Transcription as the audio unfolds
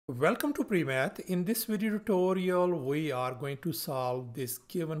Welcome to Premath. In this video tutorial, we are going to solve this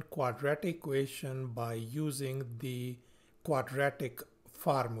given quadratic equation by using the quadratic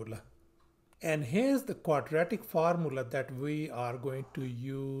formula. And here's the quadratic formula that we are going to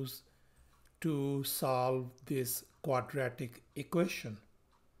use to solve this quadratic equation.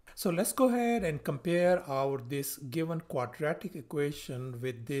 So let's go ahead and compare this given quadratic equation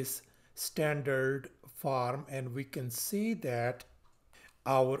with this standard form, and we can see that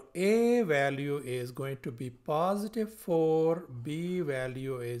our A value is going to be positive 4, B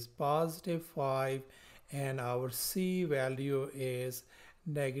value is positive 5, and our C value is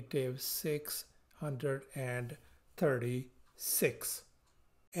negative 636.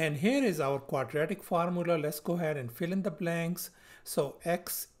 And here is our quadratic formula. Let's go ahead and fill in the blanks. So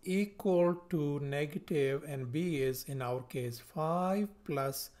x equal to negative, and B is in our case 5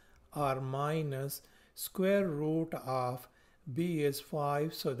 plus or minus square root of B is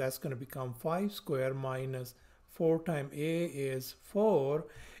 5, so that's going to become 5 square minus 4 times A is 4,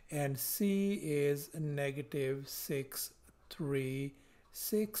 and C is negative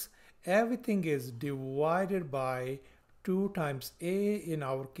 636. Everything is divided by 2 times A in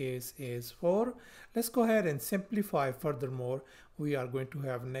our case is 4. Let's go ahead and simplify furthermore. We are going to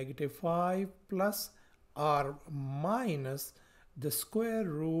have negative 5 plus or minus the square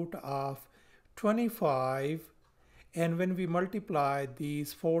root of 25. And when we multiply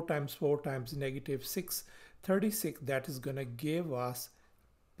these 4 times negative 636, that is going to give us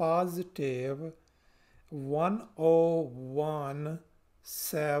positive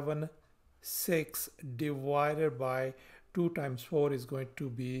 10176 divided by 2 times 4 is going to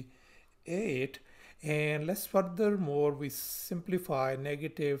be 8. And let's furthermore, we simplify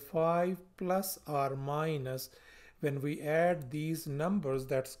negative 5 plus or minus. When we add these numbers,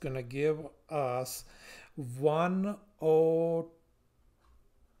 that's going to give us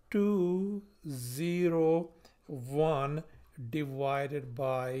 10201 divided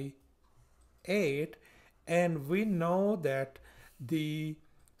by 8, and we know that the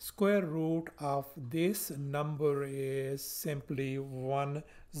square root of this number is simply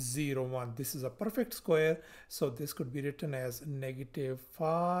 101. This is a perfect square, so this could be written as negative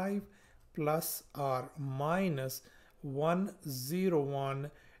 5 plus or minus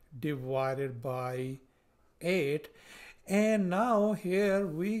 101 divided by 8. And now here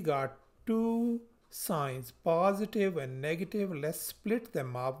we got two signs, positive and negative. Let's split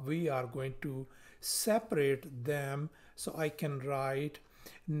them up. We are going to separate them, so I can write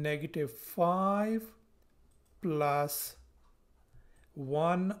negative 5 plus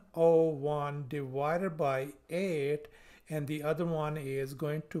 101 divided by 8, and the other one is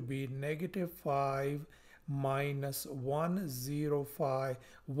going to be negative 5 minus 1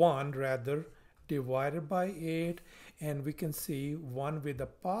 rather divided by 8, and we can see one with a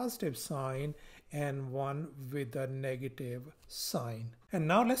positive sign and one with a negative sign. And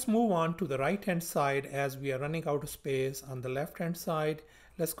now let's move on to the right hand side. As we are running out of space on the left hand side,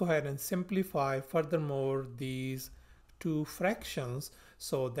 let's go ahead and simplify furthermore these two fractions.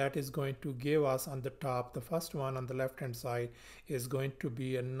 So that is going to give us on the top, the first one on the left hand side is going to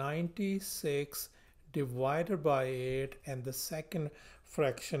be a 96 divided by 8, and the second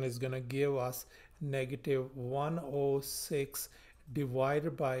fraction is going to give us negative 106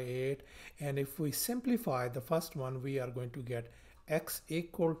 divided by 8. And if we simplify the first one, we are going to get x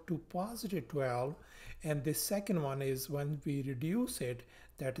equal to positive 12, and the second one is, when we reduce it,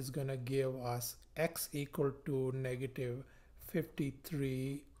 that is going to give us x equal to negative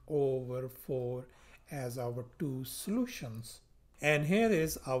 53 over 4 as our two solutions. And here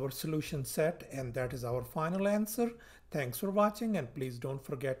is our solution set, and that is our final answer. Thanks for watching, and please don't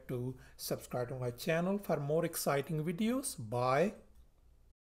forget to subscribe to my channel for more exciting videos. Bye.